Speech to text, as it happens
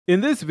In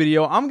this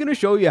video, I'm going to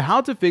show you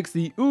how to fix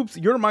the "oops,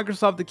 your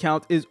Microsoft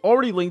account is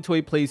already linked to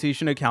a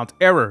PlayStation account"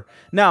 error.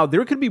 Now,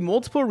 there could be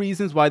multiple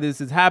reasons why this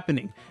is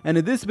happening, and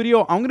in this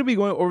video, I'm going to be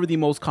going over the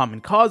most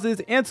common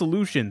causes and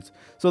solutions.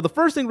 So the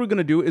first thing we're going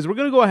to do is we're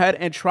going to go ahead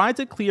and try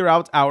to clear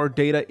out our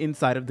data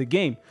inside of the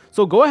game.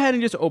 So go ahead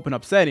and just open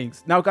up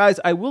settings. Now guys,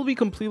 I will be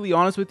completely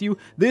honest with you,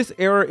 this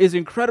error is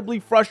incredibly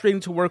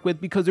frustrating to work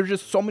with because there's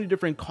just so many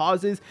different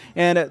causes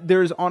and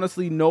there's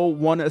honestly no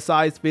one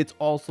size fits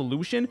all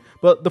solution.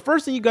 But the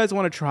first thing you guys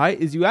want to try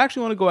is you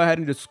actually want to go ahead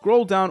and just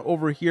scroll down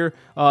over here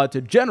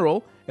to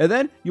general, and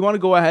then you want to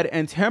go ahead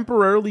and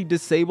temporarily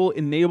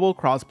enable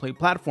crossplay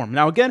platform.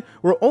 Now again,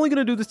 we're only going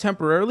to do this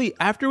temporarily.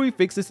 After we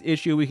fix this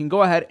issue, we can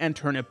go ahead and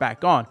turn it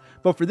back on.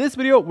 But for this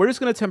video, we're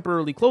just going to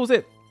temporarily close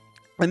it.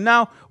 And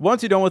now,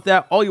 once you're done with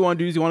that, all you want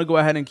to do is you want to go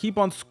ahead and keep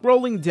on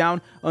scrolling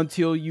down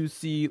until you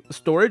see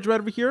storage right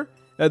over here.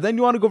 And then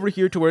you want to go over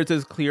here to where it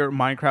says clear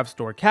Minecraft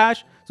store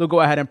cache. So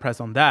go ahead and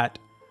press on that.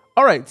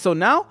 Alright, so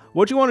now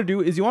what you want to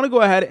do is you want to go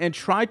ahead and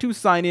try to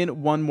sign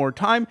in one more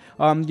time,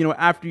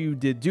 after you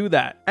did do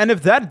that. And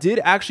if that did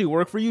actually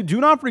work for you, do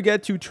not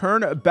forget to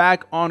turn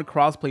back on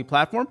crossplay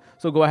platform.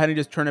 So go ahead and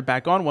just turn it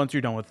back on once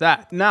you're done with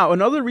that. Now,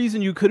 another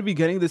reason you could be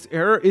getting this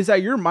error is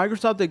that your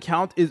Microsoft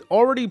account is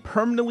already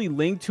permanently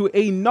linked to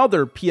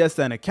another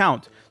PSN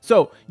account.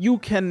 So you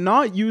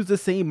cannot use the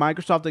same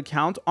Microsoft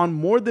account on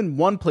more than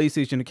one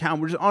PlayStation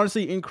account, which is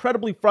honestly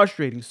incredibly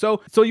frustrating.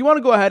 So you want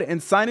to go ahead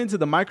and sign into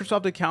the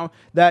Microsoft account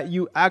that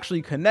you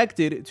actually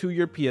connected to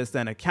your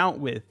PSN account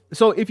with.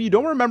 So if you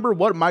don't remember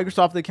what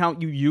Microsoft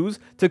account you use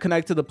to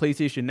connect to the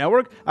PlayStation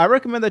Network, I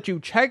recommend that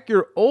you check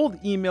your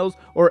old emails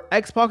or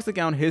Xbox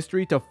account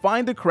history to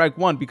find the correct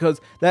one,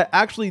 because that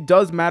actually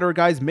does matter,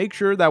 guys. Make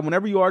sure that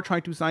whenever you are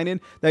trying to sign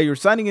in, that you're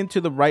signing into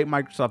the right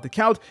Microsoft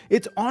account.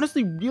 It's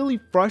honestly really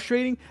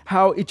frustrating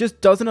how it just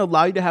doesn't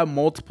allow you to have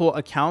multiple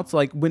accounts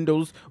like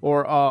Windows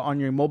or on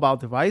your mobile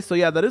device. So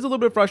yeah, that is a little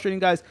bit frustrating,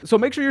 guys. So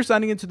make sure you're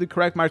signing into the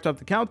correct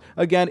Microsoft account.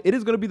 Again, it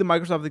is going to be the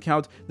Microsoft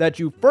account that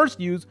you first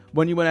used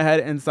when you went ahead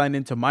and signed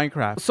into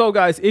Minecraft. So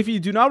guys, if you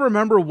do not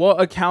remember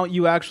what account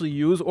you actually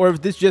use, or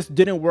if this just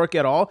didn't work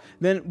at all,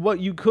 then what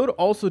you could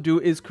also do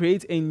is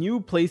create a new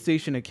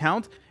PlayStation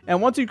account. And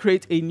once you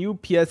create a new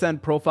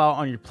PSN profile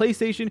on your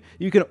PlayStation,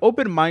 you can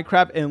open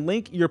Minecraft and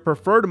link your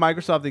preferred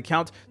Microsoft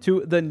account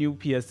to the new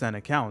PSN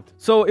account.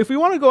 So if we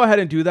want to go ahead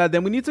and do that,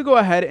 then we need to go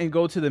ahead and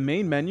go to the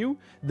main menu.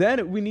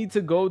 Then we need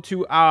to go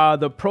to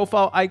the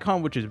profile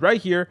icon, which is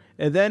right here.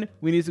 And then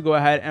we need to go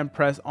ahead and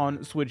press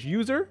on switch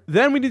user.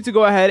 Then we need to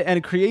go ahead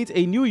and create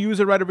a new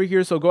user right over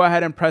here. So go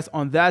ahead and press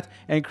on that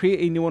and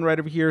create a new one right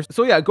over here.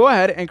 So yeah, go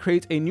ahead and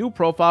create a new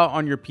profile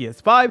on your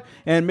PS5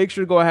 and make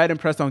sure to go ahead and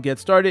press on get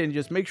started, and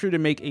just make sure to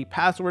make a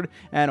password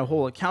and a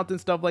whole account and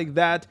stuff like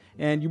that.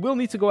 And you will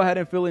need to go ahead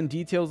and fill in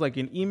details like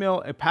an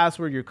email, a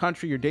password, your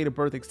country, your date of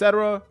birth,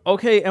 etc.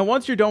 Okay, and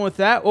once you're done with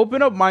that,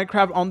 open up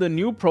Minecraft on the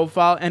new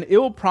profile and it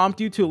will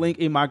prompt you to link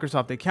a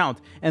Microsoft account.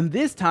 And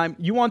this time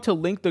you want to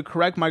link the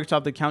correct Microsoft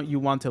account you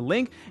want to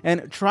link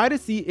and try to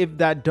see if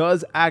that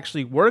does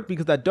actually work,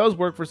 because that does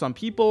work for some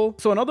people.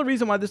 So another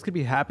reason why this could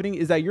be happening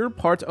is that you're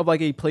part of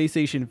like a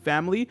PlayStation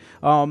family.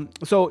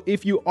 So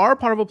if you are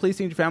part of a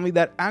PlayStation family,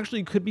 that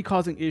actually could be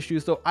causing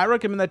issues. So I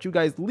recommend that you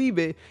guys leave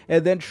it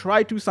and then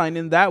try to sign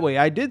in that way.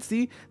 I did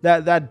see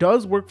that that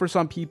does work for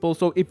some people.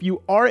 So if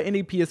you are in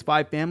a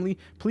PS5 family,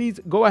 please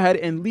go ahead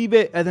and leave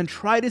it and then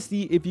try to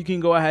see if you can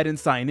go ahead and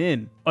sign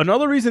in.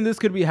 Another reason this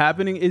could be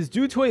happening is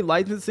due to a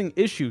licensing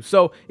issue.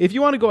 So if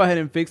you want to go ahead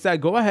and fix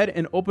that, go ahead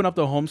and open up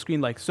the home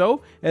screen like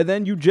so, and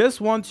then you just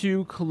want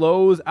to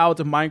close out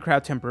of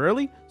Minecraft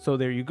temporarily. So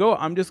there you go.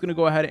 I'm just going to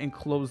go ahead and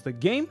close the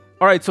game.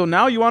 All right, so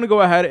now you want to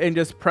go ahead and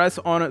just press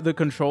on the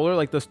controller,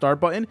 like the start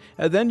button,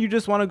 and then you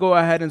just want to go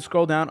ahead and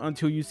scroll down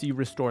until you see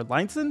restore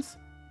license.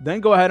 Then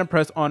go ahead and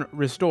press on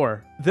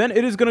restore. Then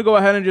it is going to go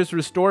ahead and just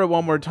restore it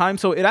one more time.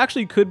 So it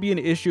actually could be an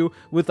issue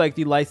with like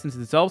the license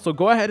itself. So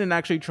go ahead and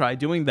actually try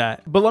doing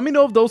that. But let me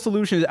know if those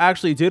solutions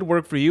actually did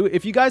work for you.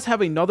 If you guys have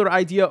another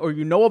idea or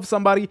you know of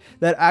somebody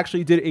that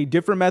actually did a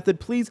different method,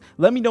 please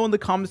let me know in the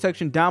comment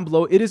section down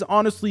below. It is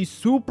honestly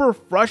super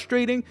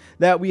frustrating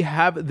that we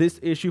have this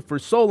issue for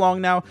so long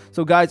now.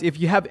 So guys, if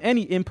you have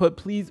any input,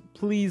 please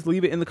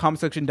leave it in the comment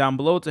section down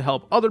below to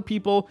help other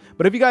people.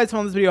 But if you guys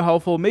found this video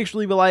helpful, make sure to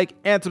leave a like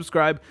and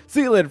subscribe.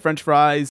 See you later, French fries.